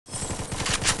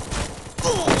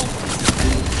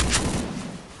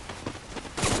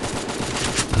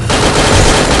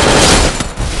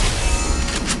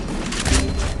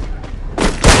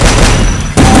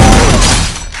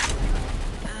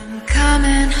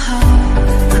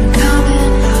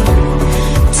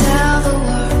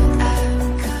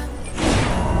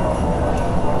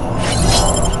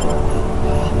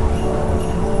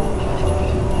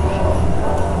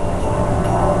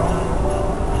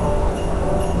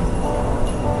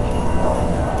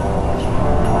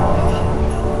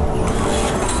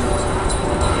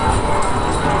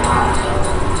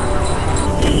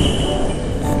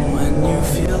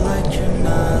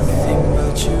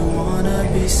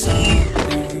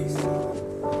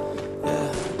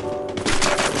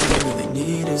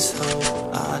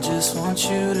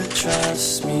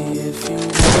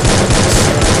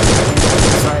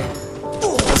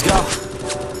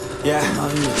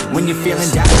When you're feeling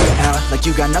down, you're out, like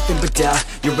you got nothing but doubt.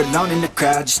 You're alone in the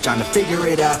crowd, just trying to figure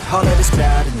it out. All that is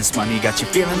bad, and this money got you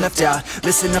feeling left out.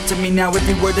 Listen up to me now,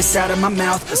 every word that's out of my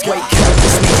mouth. Wake up,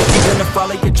 it's me. You gonna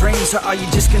follow your dreams, or are you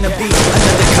just gonna be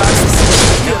another cause?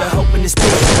 Feel the hope in this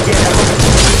beat, yeah, the hope that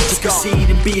you need. Just proceed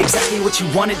and be exactly what you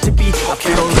want it to be. I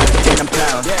feel right and I'm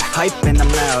proud, hype and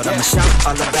I'm loud. I'ma shout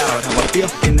all about how I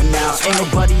feel in the now. Ain't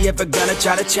nobody ever gonna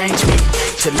try to change me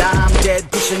till I'm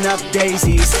dead, pushing up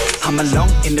daisies. I'm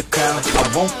alone in the crowd, I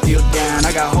won't feel down.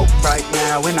 I got hope right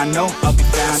now, and I know I'll be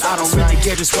found. I don't really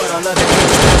care just what all other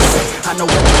haters say. I know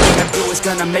everything I do is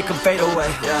gonna make them fade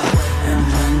away, And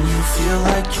when you feel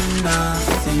like you're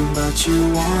nothing, but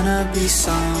you wanna be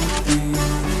something,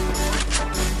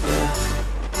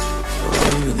 all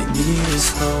you really need is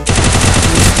hope. I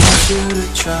just want you to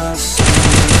trust me.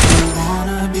 If you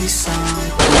wanna be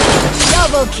something,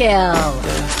 double kill.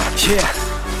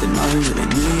 Then all you really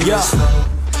need is hope.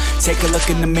 Take a look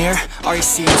in the mirror, are you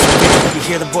seeing something? You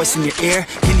hear the voice in your ear,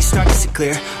 can you start to see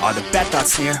clear? Are the bad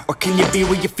thoughts near? Or can you be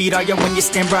where your feet are, when you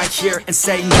stand right here and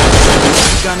say no? I'm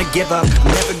never gonna give up,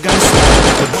 I'm never gonna stop.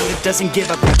 The one that doesn't give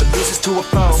up, never loses to a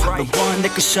foe. The one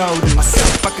that could show to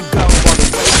myself I could go all the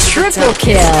way to triple the top.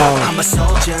 kill. I'm a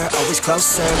soldier, always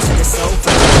closer to the over.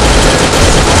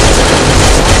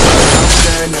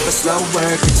 Never slower,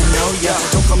 get to know ya.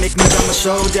 Don't go make me on my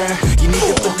shoulder. You need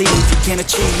to believe you can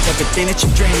achieve everything that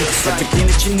you dream. Everything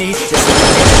that you need is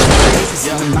everything that you breathe. It's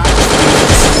in the mind that you feel,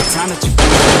 it's in the time that you feel.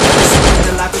 Every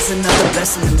the life is another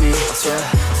blessing to me.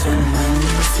 And when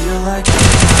you feel like you're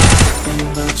nothing,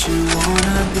 but you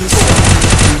wanna be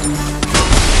something,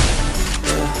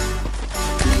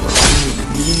 all you really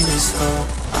need is hope.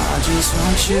 I just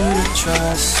want you to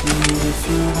trust me. If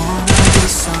you wanna be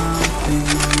something,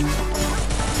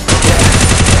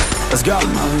 let's go,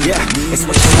 it's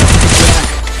what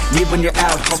you need when you're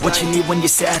out, it's what you need when you're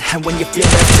sad, and when you feel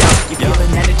left out. You feel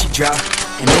an energy drop,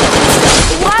 and it comes down.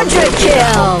 Quadra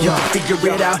kill! You figure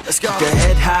it out, keep your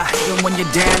head high, even when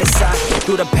you're down inside.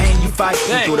 Through the pain you fight,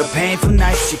 through the painful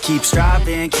nights. You keep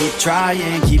striving, keep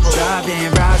trying, keep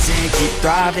driving, rising, keep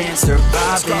thriving,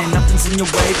 surviving. Nothing's in your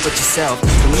way but yourself,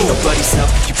 don't need nobody's help.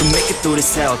 You can make it through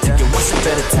this hell, take it one step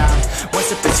at a time. One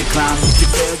step as you climb, if you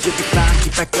fail, you'll be fine.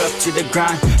 Keep back up to the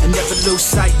grind, and never lose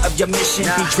sight of your mission.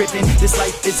 Be driven, this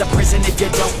life is a prison if you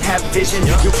don't have vision.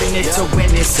 You're in it to win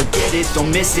it, so get it,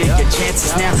 don't miss it. Your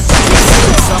chances now,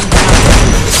 somehow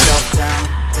put yourself down.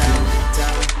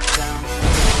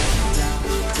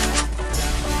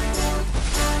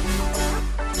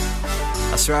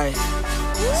 That's right.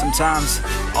 Sometimes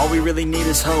all we really need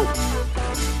is hope.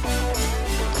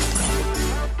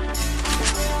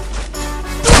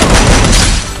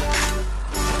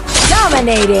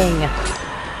 Dominating.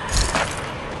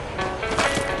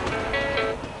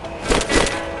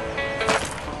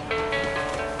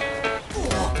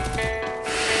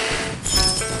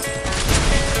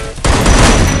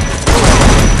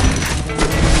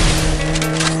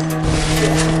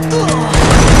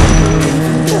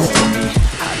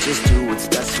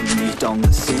 Don't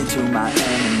listen to my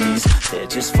enemies, they're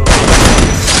just for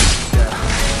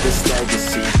this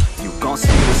legacy. You gon' see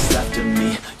what's left of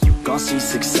me, you gon' see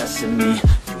success in me.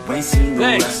 You ain't seen the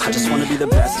rest. I just wanna be the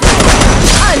best.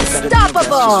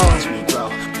 Unstoppable.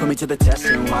 Put me to the test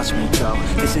and watch me go.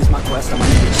 This is my quest, I'm on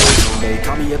the They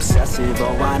call me obsessive,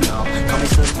 oh I know. Call me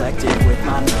selective with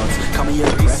my notes. Call me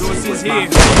aggressive with my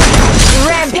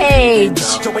rampage.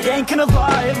 So I ain't gonna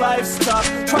lie, life's tough.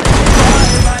 Try to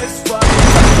lie, life's rough.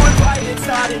 Try to do it right, it's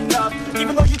not enough.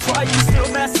 Even though you try, you still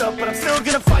mess up. But I'm still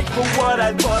gonna fight for what I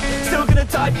love. Still gonna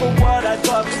die for what I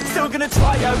love. Still gonna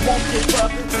try, I won't give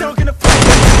up. Still gonna fight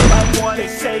for I want. They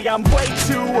say I'm way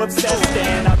too obsessed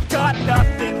and I've got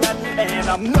nothing left, and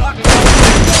I'm not gonna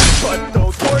give up. But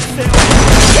those words, they'll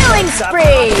killing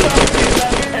spree.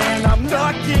 and I'm not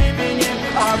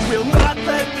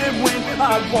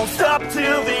won't stop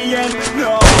till the end,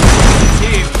 no.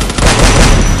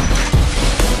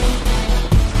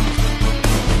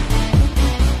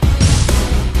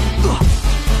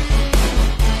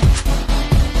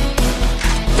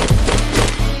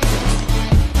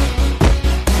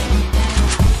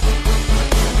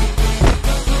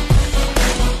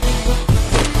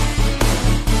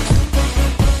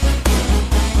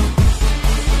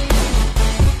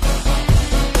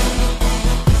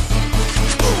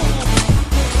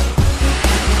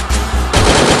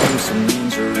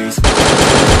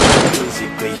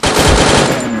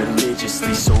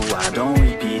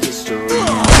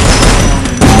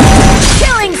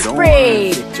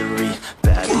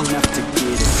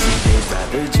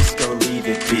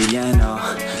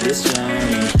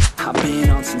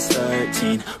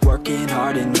 Working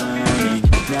hard and learning,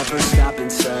 never stopping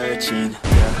searching,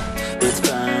 yeah, it's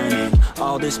burning,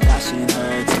 all this passion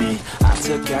hurts me, I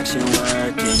took action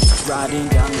working, writing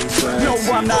down these words. No,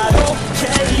 I'm not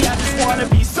okay, I just wanna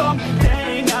be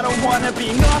something, I don't wanna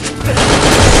be nothing.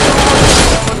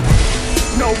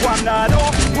 No, I'm not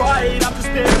alright, I'm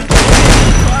just barely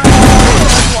getting by.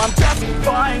 No, I'm just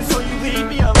fine, so you leave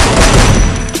me alone.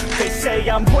 They say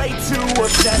I'm way too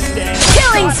obsessed and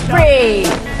Killing spree!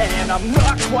 And I'm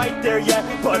not quite there yet,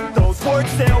 but those words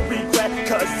they'll regret,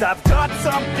 cause I've got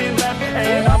something left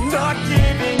and I'm not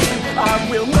giving in. I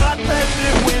will not let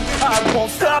it win, I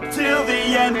won't stop till the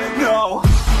end, no.